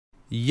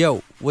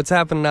Yo, what's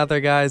happening out there,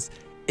 guys?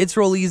 It's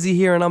Rolleezy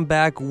here, and I'm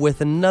back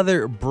with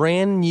another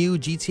brand new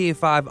GTA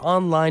 5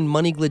 online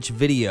money glitch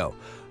video.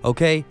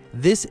 Okay,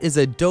 this is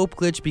a dope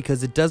glitch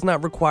because it does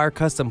not require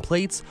custom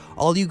plates.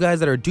 All you guys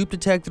that are dupe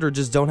detected or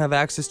just don't have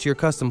access to your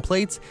custom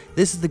plates,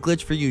 this is the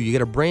glitch for you. You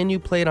get a brand new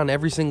plate on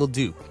every single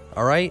dupe.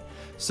 Alright,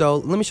 so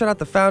let me shout out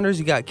the founders.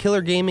 You got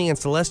Killer Gaming and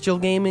Celestial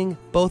Gaming.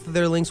 Both of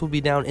their links will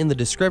be down in the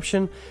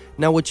description.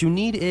 Now what you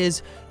need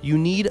is, you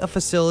need a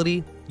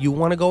facility. You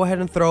want to go ahead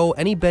and throw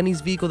any Benny's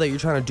vehicle that you're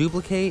trying to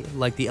duplicate,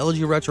 like the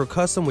LG Retro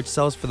Custom, which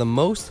sells for the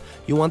most.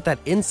 You want that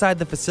inside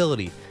the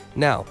facility.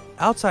 Now,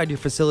 outside your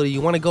facility,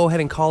 you want to go ahead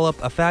and call up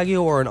a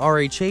Faggio or an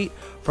RH8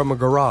 from a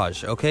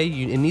garage, okay?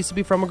 It needs to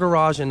be from a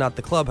garage and not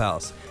the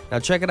clubhouse. Now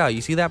check it out.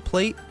 You see that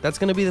plate? That's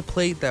going to be the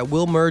plate that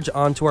will merge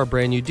onto our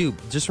brand new dupe.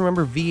 Just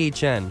remember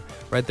VHN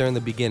right there in the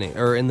beginning,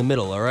 or in the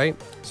middle, alright?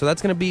 So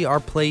that's going to be our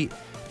plate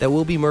that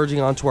will be merging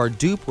onto our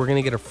dupe. We're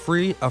going to get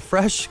a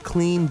fresh,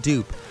 clean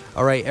dupe,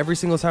 alright, every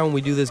single time when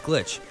we do this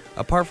glitch.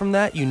 Apart from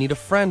that, you need a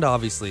friend,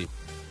 obviously.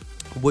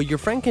 What your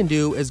friend can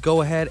do is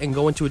go ahead and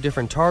go into a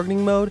different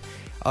targeting mode.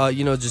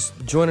 Just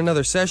join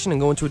another session and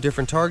go into a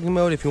different targeting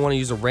mode. If you want to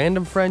use a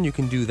random friend, you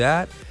can do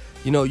that.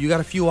 You got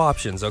a few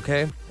options,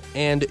 okay?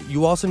 And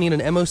you also need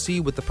an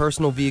MOC with the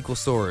personal vehicle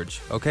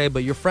storage, okay?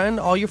 But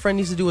all your friend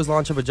needs to do is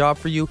launch up a job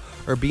for you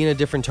or be in a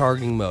different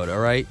targeting mode,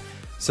 alright?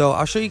 So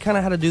I'll show you kind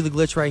of how to do the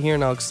glitch right here,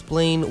 and I'll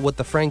explain what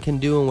the friend can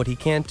do and what he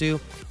can't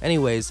do.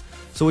 Anyways,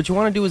 so what you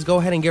want to do is go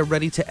ahead and get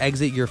ready to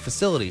exit your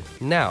facility.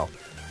 Now,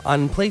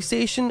 on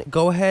PlayStation,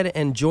 go ahead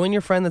and join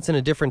your friend that's in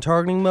a different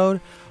targeting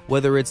mode,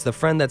 whether it's the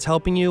friend that's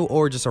helping you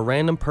or just a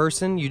random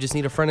person. You just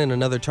need a friend in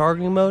another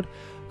targeting mode.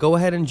 Go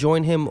ahead and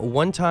join him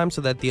one time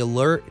so that the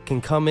alert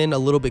can come in a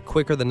little bit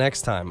quicker the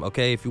next time,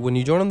 okay? When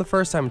you join him the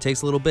first time, it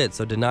takes a little bit,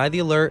 so deny the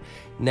alert.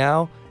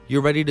 Now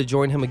you're ready to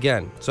join him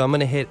again. So I'm going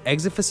to hit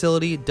exit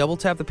facility, double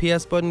tap the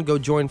PS button, go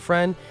join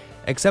friend,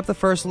 accept the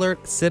first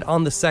alert, sit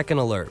on the second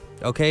alert.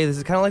 Okay, this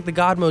is kind of like the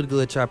God mode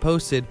glitch I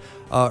posted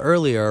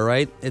earlier,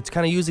 right? It's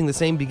kind of using the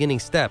same beginning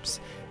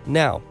steps.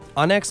 Now,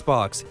 on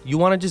Xbox, you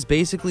want to just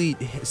basically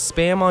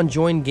spam on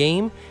join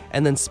game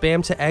and then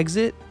spam to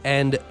exit,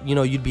 and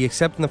you'd be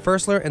accepting the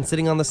first alert and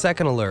sitting on the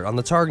second alert on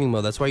the targeting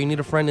mode. That's why you need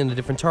a friend in a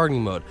different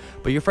targeting mode.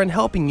 But your friend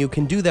helping you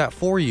can do that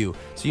for you,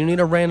 so you need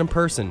a random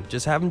person.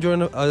 Just have him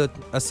join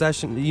a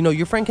session.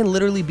 Your friend can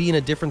literally be in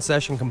a different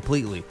session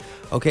completely,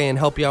 okay, and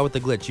help you out with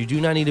the glitch. You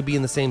do not need to be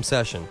in the same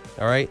session,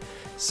 alright?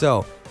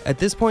 So, at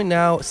this point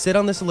now, sit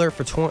on this alert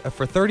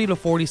for 30 to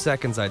 40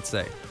 seconds, I'd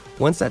say.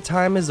 Once that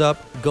time is up,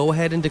 go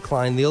ahead and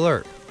decline the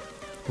alert.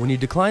 When you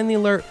decline the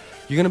alert,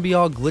 you're going to be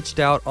all glitched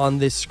out on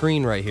this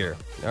screen right here.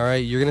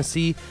 Alright, you're going to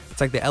see it's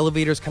like the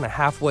elevator's kind of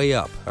halfway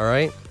up.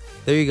 Alright,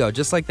 there you go,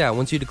 just like that.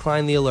 Once you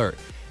decline the alert,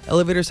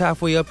 elevator's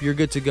halfway up, you're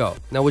good to go.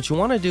 Now what you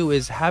want to do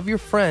is have your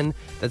friend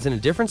that's in a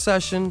different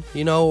session,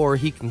 or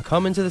he can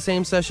come into the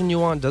same session you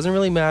want, doesn't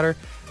really matter.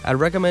 I'd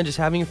recommend just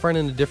having your friend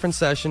in a different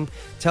session.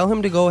 Tell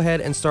him to go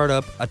ahead and start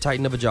up a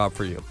Titan of a job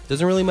for you.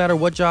 Doesn't really matter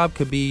what job,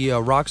 could be a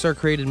Rockstar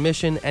created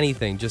mission,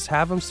 anything. Just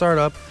have him start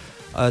up.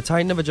 A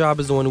Titan of a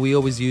job is the one we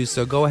always use,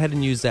 so go ahead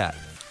and use that.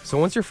 So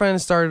once your friend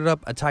has started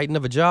up a Titan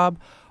of a job,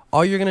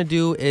 all you're going to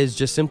do is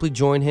just simply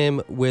join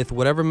him with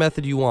whatever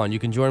method you want. You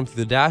can join him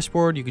through the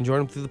dashboard, you can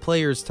join him through the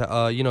players,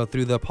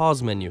 through the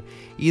pause menu.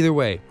 Either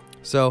way.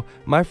 So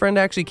my friend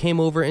actually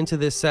came over into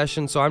this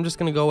session, so I'm just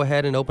going to go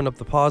ahead and open up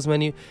the pause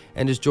menu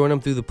and just join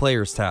him through the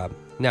players tab.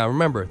 Now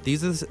remember,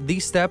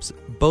 these steps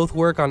both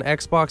work on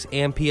Xbox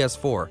and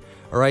PS4.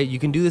 Alright, you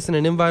can do this in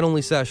an invite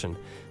only session.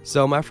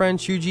 So my friend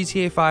Chew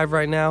GTA 5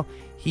 right now,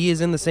 he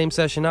is in the same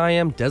session I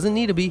am. Doesn't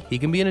need to be, he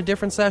can be in a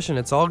different session,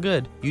 it's all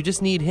good. You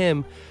just need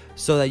him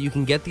so that you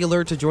can get the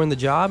alert to join the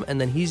job, and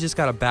then he's just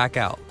got to back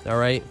out,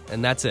 alright?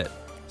 And that's it.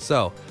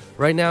 So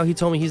right now, he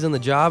told me he's in the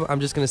job. I'm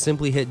just going to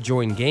simply hit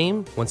join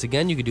game. Once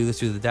again, you can do this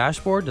through the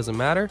dashboard, doesn't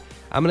matter.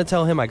 I'm going to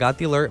tell him I got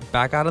the alert,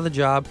 back out of the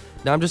job.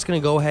 Now I'm just going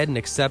to go ahead and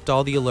accept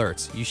all the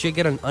alerts. You should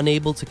get an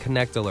unable to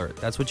connect alert.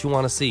 That's what you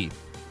want to see.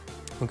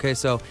 Okay,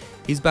 so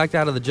he's backed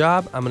out of the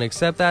job. I'm going to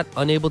accept that.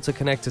 Unable to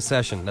connect to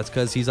session. That's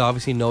because he's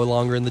obviously no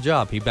longer in the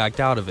job. He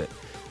backed out of it.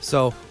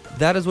 So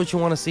that is what you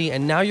want to see.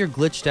 And now you're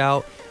glitched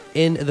out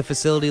in the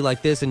facility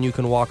like this, and you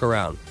can walk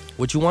around.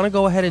 What you want to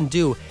go ahead and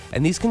do,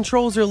 and these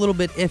controls are a little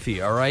bit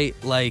iffy, alright?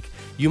 Like,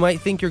 you might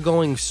think you're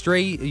going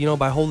straight,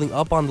 by holding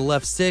up on the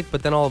left stick,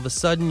 but then all of a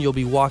sudden you'll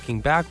be walking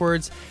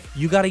backwards.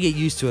 You got to get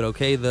used to it,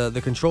 okay?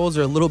 The controls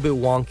are a little bit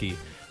wonky.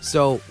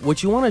 So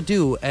what you want to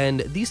do, and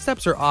these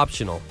steps are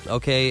optional,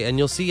 okay? And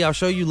you'll see, I'll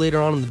show you later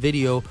on in the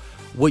video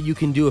what you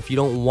can do if you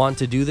don't want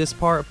to do this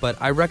part, but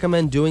I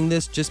recommend doing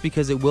this just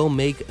because it will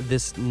make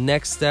this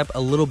next step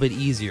a little bit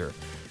easier.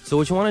 So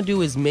what you want to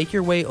do is make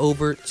your way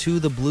over to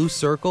the blue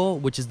circle,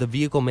 which is the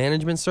vehicle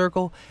management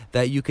circle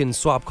that you can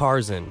swap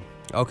cars in,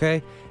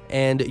 okay?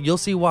 And you'll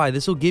see why.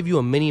 This will give you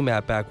a mini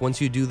map back once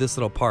you do this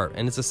little part,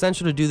 and it's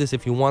essential to do this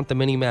if you want the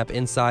mini map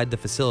inside the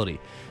facility.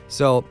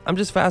 So I'm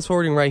just fast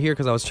forwarding right here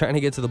because I was trying to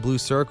get to the blue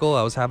circle.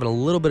 I was having a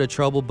little bit of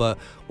trouble, but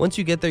once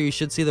you get there, you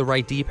should see the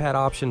right D-pad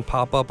option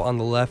pop up on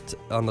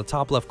the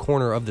top left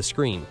corner of the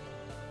screen.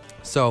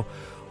 So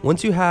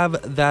once you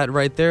have that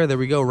right there, there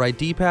we go, right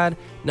D-pad,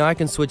 now I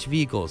can switch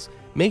vehicles.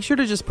 Make sure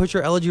to just put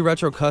your LG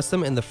Retro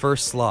Custom in the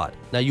first slot.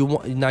 Now you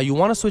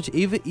want to switch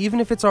even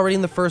if it's already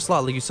in the first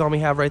slot, like you saw me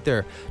have right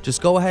there.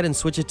 Just go ahead and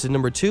switch it to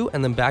number 2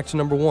 and then back to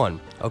number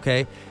 1,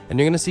 okay? And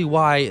you're gonna see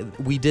why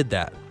we did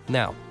that.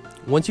 Now,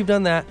 once you've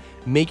done that,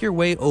 make your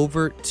way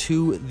over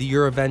to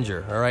your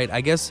Avenger. All right,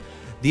 I guess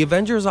the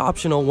Avenger is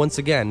optional. Once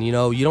again, you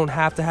know, you don't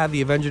have to have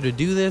the Avenger to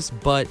do this,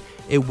 but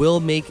it will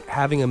make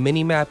having a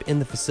mini map in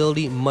the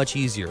facility much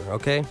easier.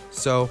 Okay,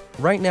 so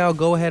right now,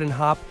 go ahead and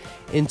hop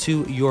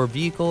into your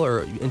vehicle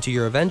or into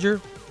your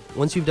Avenger.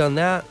 Once you've done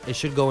that, it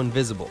should go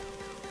invisible,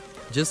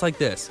 just like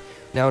this.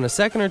 Now in a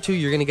second or two,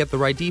 you're gonna get the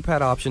right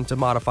D-pad option to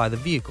modify the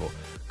vehicle.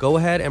 Go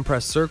ahead and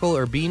press circle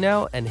or B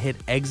now and hit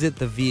exit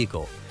the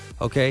vehicle.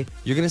 Okay,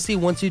 you're gonna see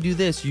once you do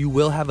this, you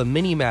will have a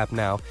mini map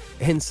now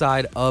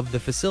inside of the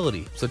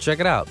facility. So check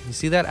it out. You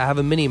see that? I have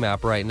a mini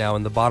map right now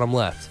in the bottom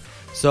left.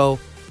 So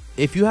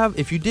if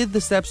you did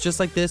the steps just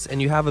like this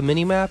and you have a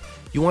mini map,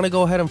 you want to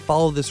go ahead and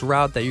follow this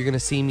route that you're gonna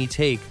see me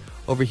take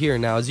over here.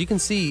 Now, as you can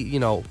see, you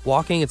know,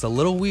 walking, it's a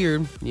little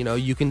weird. You know,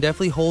 you can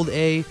definitely hold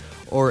A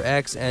or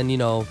X and, you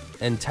know,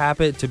 and tap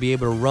it to be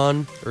able to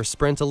run or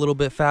sprint a little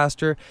bit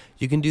faster.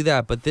 You can do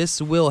that, but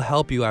this will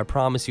help you, I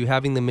promise you,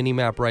 having the mini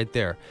map right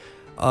there.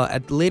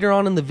 Later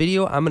on in the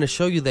video, I'm going to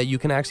show you that you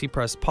can actually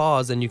press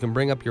pause and you can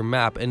bring up your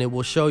map and it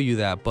will show you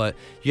that, but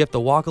you have to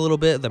walk a little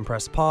bit, then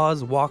press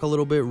pause, walk a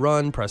little bit,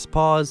 run, press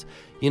pause.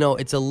 You know,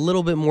 it's a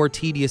little bit more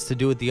tedious to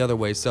do it the other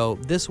way. So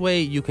this way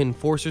you can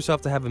force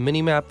yourself to have a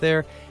mini map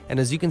there. And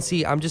as you can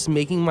see, I'm just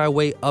making my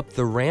way up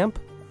the ramp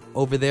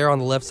over there on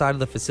the left side of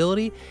the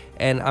facility,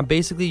 and I'm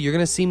basically, you're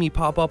going to see me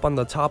pop up on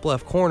the top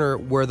left corner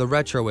where the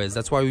retro is.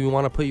 That's why we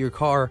want to put your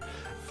car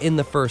in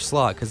the first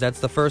slot, because that's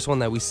the first one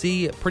that we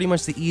see, pretty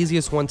much the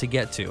easiest one to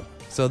get to.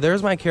 So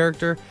there's my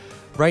character.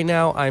 Right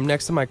now I'm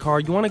next to my car.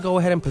 You want to go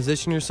ahead and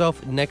position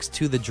yourself next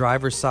to the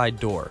driver's side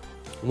door.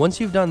 Once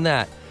you've done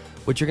that,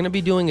 what you're going to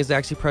be doing is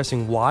actually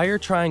pressing Y or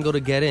triangle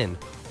to get in.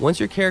 Once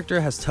your character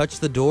has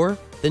touched the door,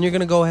 then you're going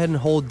to go ahead and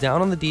hold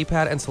down on the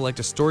D-pad and select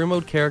a story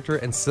mode character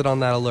and sit on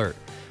that alert.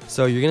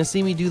 So you're going to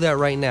see me do that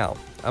right now.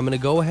 I'm going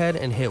to go ahead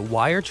and hit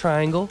Y or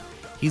triangle.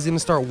 He's going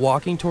to start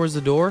walking towards the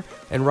door,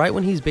 and right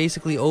when he's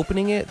basically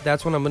opening it,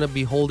 that's when I'm going to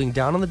be holding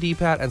down on the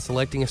D-pad and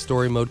selecting a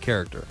story mode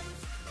character.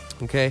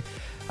 Okay,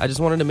 I just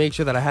wanted to make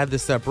sure that I had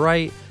this step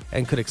right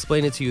and could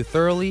explain it to you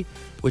thoroughly,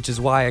 which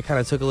is why I kind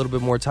of took a little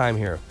bit more time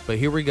here. But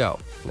here we go.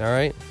 All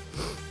right,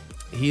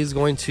 he is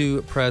going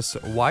to press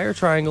Y or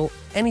triangle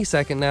any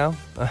second now.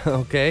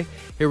 Okay,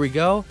 here we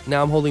go.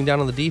 Now I'm holding down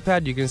on the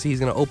D-pad. You can see he's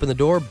going to open the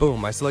door.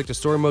 Boom, I select a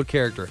story mode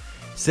character.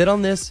 Sit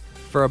on this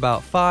for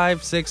about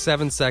 5, 6,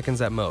 7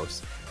 seconds at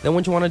most. Then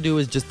what you want to do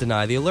is just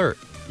deny the alert.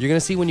 You're going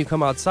to see when you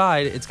come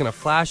outside, it's going to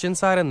flash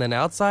inside and then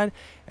outside.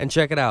 And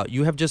check it out.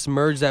 You have just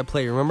merged that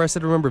plate. Remember I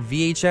said, remember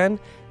VHN?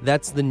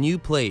 That's the new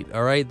plate,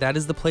 all right? That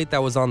is the plate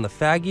that was on the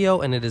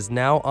Faggio, and it is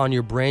now on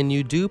your brand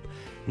new dupe.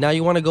 Now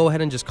you want to go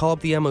ahead and just call up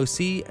the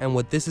MOC, and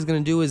what this is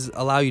going to do is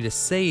allow you to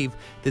save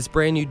this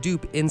brand new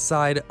dupe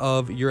inside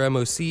of your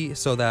MOC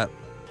so that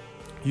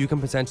you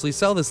can potentially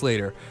sell this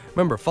later.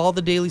 Remember, follow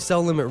the daily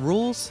sell limit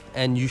rules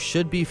and you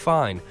should be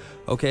fine.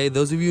 Okay,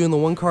 those of you in the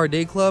One Car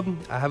Day Club,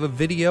 I have a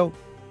video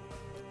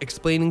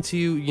explaining to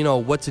you, you know,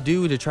 what to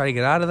do to try to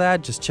get out of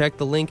that. Just check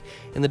the link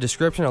in the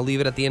description. I'll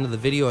leave it at the end of the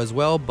video as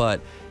well. But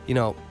you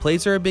know,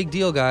 plates are a big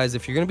deal, guys.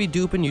 If you're going to be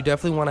duping, you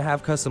definitely want to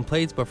have custom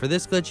plates, but for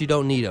this glitch, you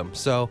don't need them.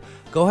 So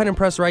go ahead and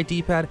press right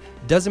D-pad.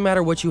 Doesn't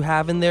matter what you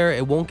have in there.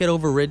 It won't get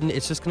overridden.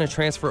 It's just going to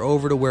transfer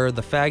over to where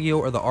the Faggio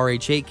or the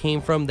RH8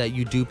 came from that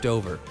you duped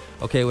over.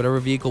 Okay, whatever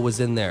vehicle was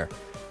in there.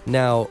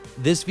 Now,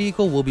 this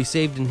vehicle will be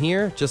saved in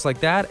here, just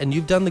like that, and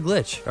you've done the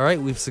glitch. All right,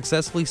 we've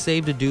successfully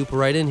saved a dupe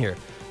right in here.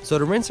 So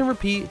to rinse and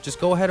repeat, just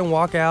go ahead and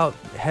walk out,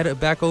 head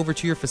back over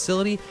to your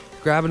facility,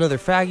 grab another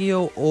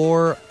Faggio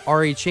or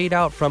RH8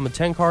 out from a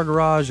 10-car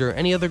garage or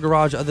any other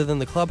garage other than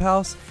the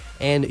clubhouse,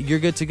 and you're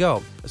good to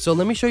go. So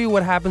let me show you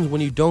what happens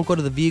when you don't go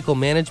to the vehicle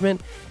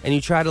management and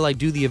you try to like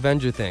do the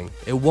Avenger thing.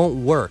 It won't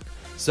work.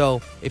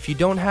 So if you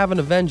don't have an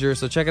Avenger,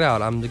 so check it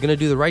out. I'm gonna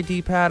do the right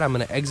D-pad, I'm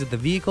gonna exit the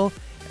vehicle,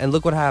 and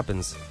look what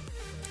happens.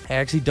 I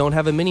actually don't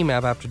have a mini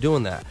map after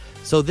doing that.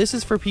 So this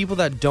is for people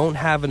that don't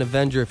have an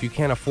Avenger if you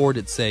can't afford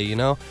it, say, you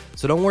know.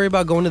 So don't worry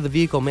about going to the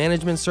vehicle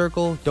management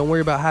circle. Don't worry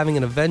about having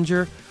an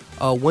Avenger.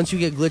 Once you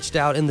get glitched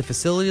out in the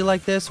facility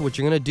like this, what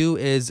you're going to do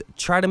is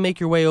try to make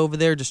your way over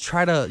there. Just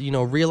try to, you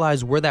know,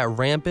 realize where that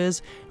ramp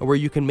is and where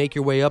you can make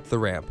your way up the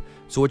ramp.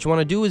 So what you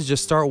want to do is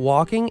just start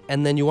walking,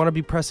 and then you want to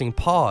be pressing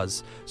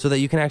pause so that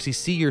you can actually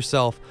see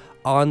yourself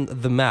on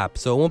the map.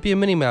 So it won't be a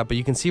mini map, but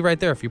you can see right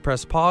there, if you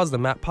press pause, the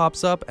map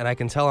pops up and I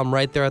can tell I'm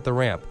right there at the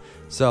ramp.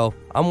 So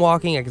I'm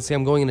walking, I can see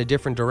I'm going in a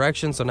different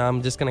direction, so now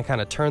I'm just going to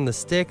kind of turn the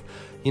stick,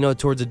 you know,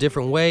 towards a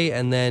different way.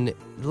 And then,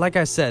 like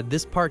I said,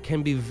 this part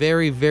can be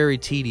very, very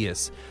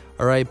tedious.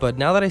 All right, but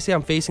now that I see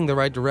I'm facing the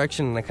right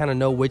direction and I kind of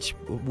know which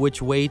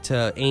way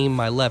to aim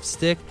my left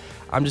stick,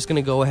 I'm just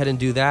going to go ahead and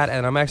do that,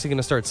 and I'm actually going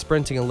to start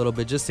sprinting a little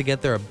bit just to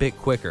get there a bit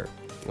quicker.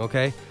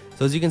 Okay, so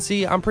So as you can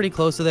see, I'm pretty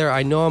close to there.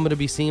 I know I'm going to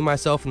be seeing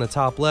myself in the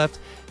top left,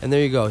 and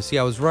there you go. See,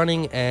 I was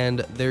running, and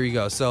there you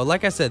go. So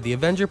like I said, the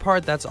Avenger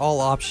part, that's all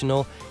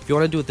optional. If you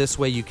want to do it this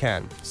way, you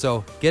can.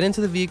 So get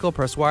into the vehicle,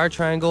 press Y or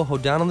triangle,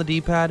 hold down on the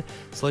D-pad,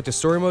 select a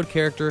story mode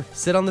character,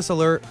 sit on this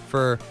alert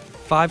for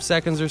 5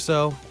 seconds or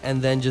so,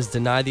 and then just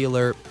deny the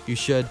alert. You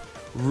should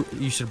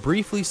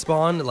briefly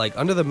spawn like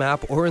under the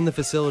map or in the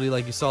facility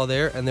like you saw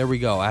there, and there we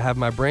go. I have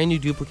my brand new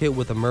duplicate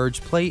with a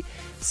merged plate.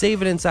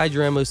 Save it inside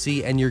your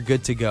MOC and you're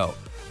good to go.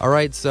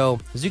 Alright, so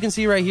as you can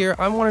see right here,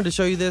 I wanted to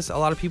show you this. A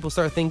lot of people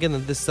start thinking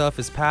that this stuff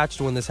is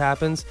patched when this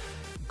happens.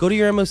 Go to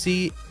your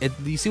MOC.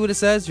 You see what it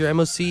says? Your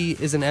MOC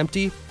isn't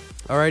empty,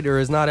 alright, or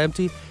is not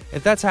empty.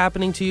 If that's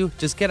happening to you,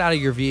 just get out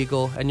of your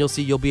vehicle and you'll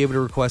see you'll be able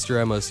to request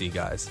your MOC,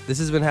 guys. This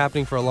has been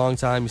happening for a long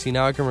time. You see,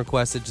 now I can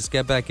request it. Just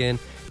get back in.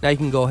 Now you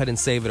can go ahead and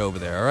save it over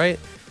there, alright?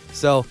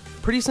 So,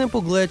 pretty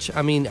simple glitch.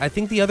 I mean, I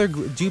think the other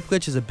dupe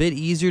glitch is a bit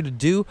easier to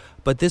do,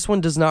 but this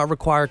one does not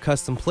require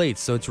custom plates,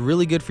 so it's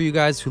really good for you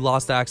guys who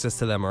lost access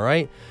to them,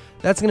 alright?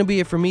 That's going to be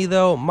it for me,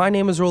 though. My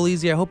name is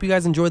Rolleezy. I hope you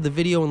guys enjoyed the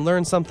video and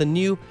learned something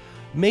new.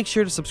 Make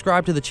sure to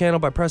subscribe to the channel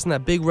by pressing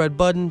that big red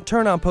button,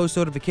 turn on post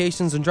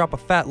notifications, and drop a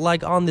fat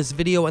like on this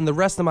video and the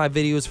rest of my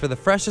videos for the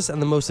freshest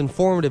and the most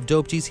informative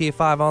dope GTA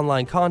 5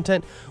 online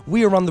content.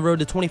 We are on the road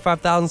to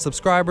 25,000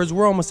 subscribers.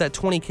 We're almost at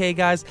 20K,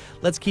 guys.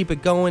 Let's keep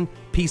it going.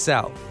 Peace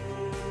out.